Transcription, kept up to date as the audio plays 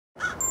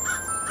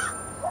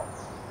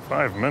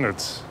5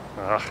 minutes?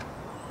 Ugh.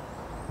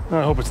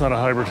 I hope it's not a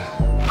hybrid.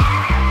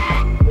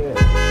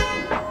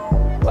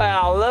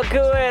 Well, look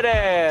who it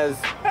is.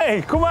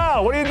 Hey,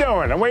 Kumail, what are you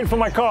doing? I'm waiting for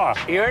my car.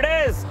 Here it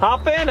is.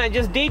 Hop in. I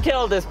just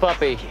detailed this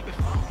puppy.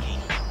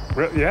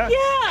 Yeah?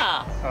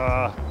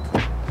 Yeah.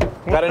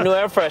 Got a new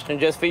air freshener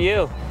just for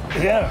you.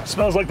 Yeah,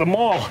 smells like the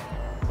mall.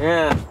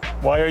 Yeah.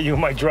 Why are you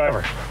my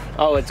driver?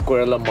 Oh, it's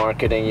guerrilla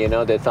marketing, you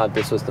know. They thought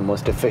this was the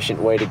most efficient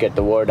way to get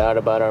the word out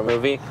about our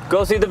movie.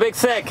 Go see The Big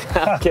Sick.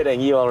 I'm kidding.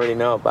 You already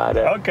know about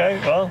it. Okay,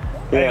 well,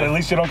 hey, at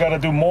least you don't got to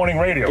do morning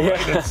radio,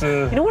 right? It's,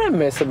 You know what I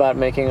miss about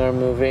making our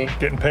movie?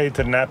 getting paid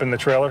to nap in the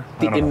trailer?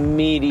 The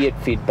immediate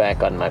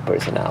feedback on my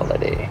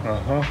personality.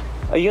 Uh-huh.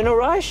 Are you in a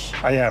rush?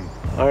 I am.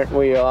 Aren't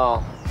we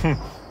all?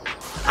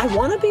 I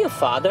want to be a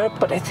father,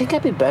 but I think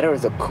I'd be better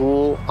as a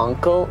cool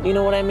uncle. You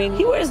know what I mean?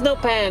 He wears no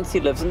pants. He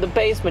lives in the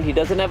basement. He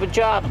doesn't have a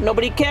job.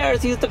 Nobody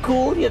cares. He's the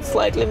cool yet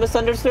slightly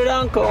misunderstood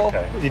uncle.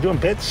 Okay. You doing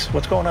bits?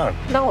 What's going on?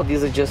 No,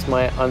 these are just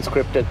my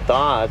unscripted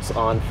thoughts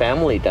on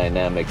family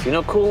dynamics. You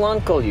know, cool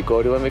uncle. You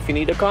go to him if you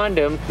need a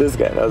condom. This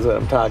guy knows what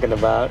I'm talking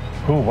about.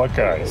 Who? What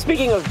guy?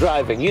 Speaking of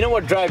driving, you know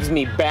what drives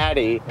me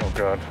batty? Oh,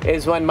 God.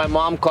 Is when my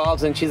mom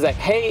calls and she's like,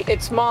 hey,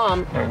 it's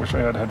Mom. I wish I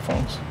had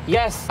headphones.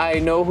 Yes, I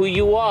know who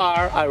you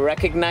are. I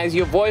recognize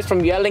your voice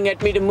from yelling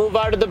at me to move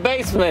out of the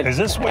basement. Is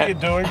this what you're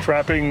doing?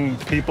 Trapping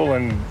people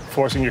and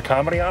forcing your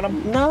comedy on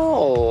them?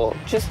 No,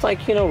 just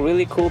like, you know,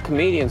 really cool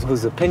comedians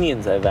whose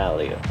opinions I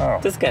value. Oh.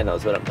 This guy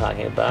knows what I'm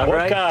talking about, What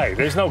right? guy?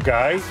 There's no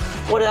guy.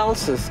 What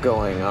else is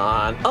going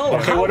on? Oh,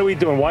 Okay, what are we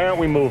doing? Why aren't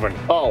we moving?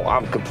 Oh,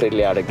 I'm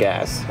completely out of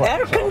gas.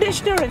 Air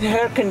conditioner and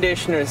hair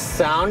conditioner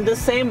sound the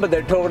same, but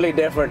they're totally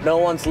different. No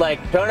one's like,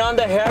 turn on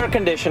the hair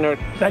conditioner.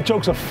 That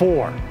joke's a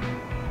 4.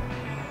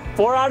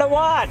 4 out of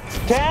what?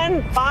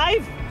 10?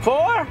 5?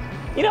 4?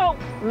 You know,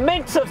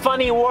 mint's a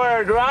funny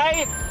word,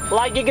 right?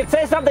 Like you could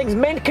say something's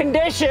mint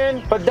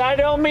condition, but that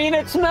don't mean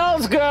it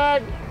smells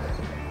good.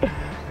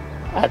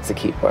 That's a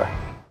keeper.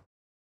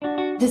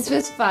 This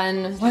was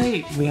fun.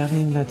 Wait, we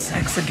haven't even had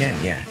sex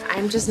again yet.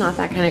 I'm just not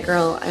that kind of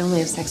girl. I only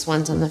have sex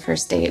once on the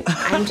first date.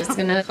 I'm just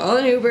gonna call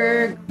an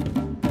Uber.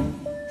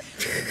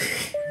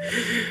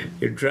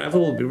 Your driver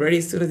will be ready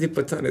as soon as he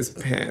puts on his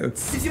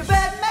pants.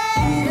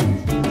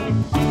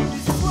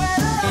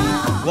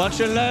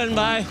 Watch and learn,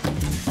 bye.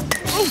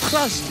 Oh,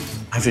 crust.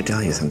 I have to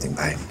tell you something,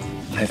 bye.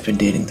 I've been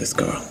dating this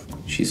girl.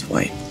 She's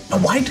white. A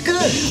white girl?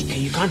 Hey,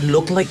 you can't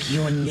look like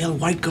you and yell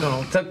white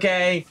girl. It's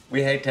okay.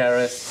 We hate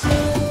terrorists.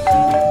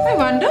 I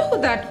wonder who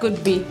that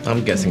could be.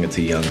 I'm guessing it's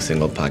a young,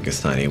 single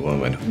Pakistani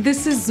woman.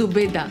 This is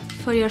Zubeda.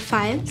 For your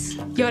files,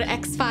 your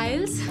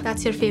X-Files,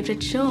 that's your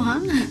favorite show, huh?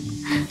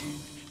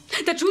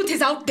 The truth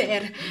is out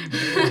there.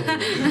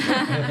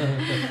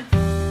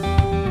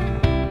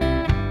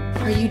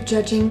 Are you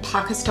judging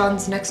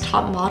Pakistan's next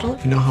top model?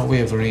 You know how we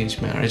have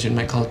arranged marriage in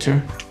my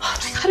culture? Oh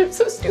my God, I'm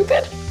so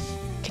stupid.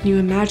 Can you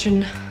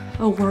imagine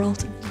a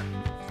world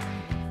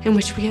in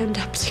which we end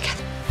up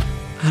together?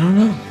 I don't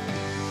know.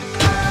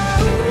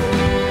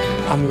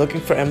 I'm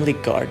looking for Emily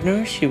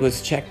Gardner. She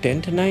was checked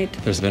in tonight.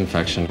 There's an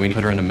infection. We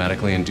put her in a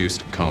medically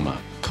induced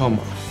coma.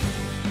 Coma.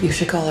 You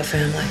should call her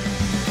family.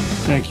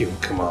 Thank you,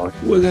 Kumail.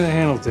 We're gonna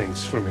handle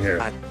things from here.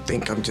 I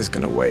think I'm just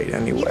gonna wait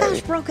anyway. You guys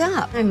broke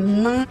up.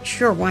 I'm not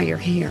sure why you're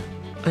here.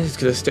 I'm just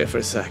gonna stay for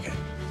a second.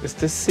 Is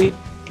this seat?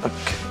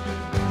 Okay.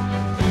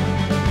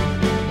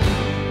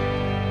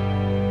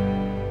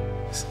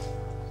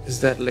 Is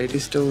that lady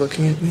still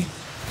looking at me?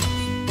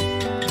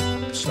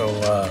 So,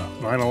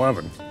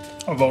 9/11.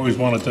 I've always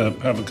wanted to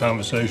have a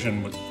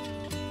conversation with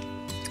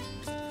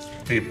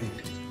people.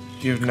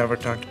 You've never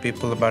talked to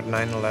people about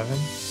 9/11?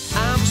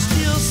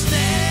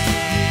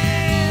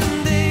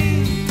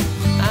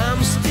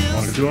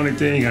 Want to do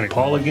anything? You got any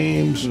parlor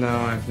games? No,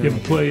 I've You never.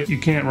 ever play? You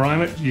can't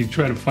rhyme it. You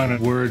try to find a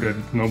word that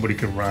nobody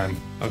can rhyme.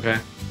 Okay.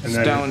 And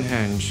that-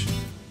 Stonehenge.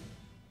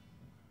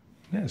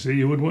 Yeah, see,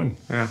 you would win.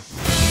 Yeah.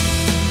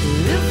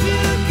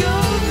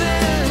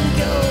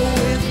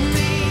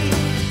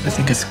 I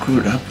think I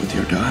screwed up with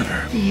your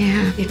daughter.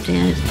 Yeah, you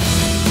did.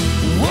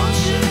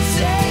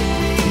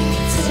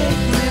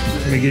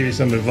 Let me give you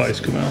some advice,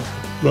 Kumail.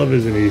 Love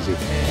isn't easy.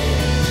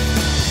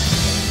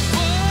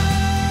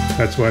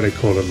 That's why they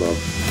call it love.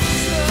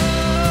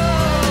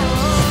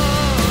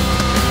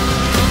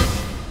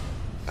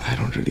 I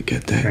don't really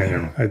get that. I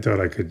know. I thought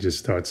I could just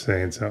start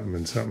saying something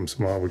and something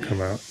small would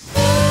come out.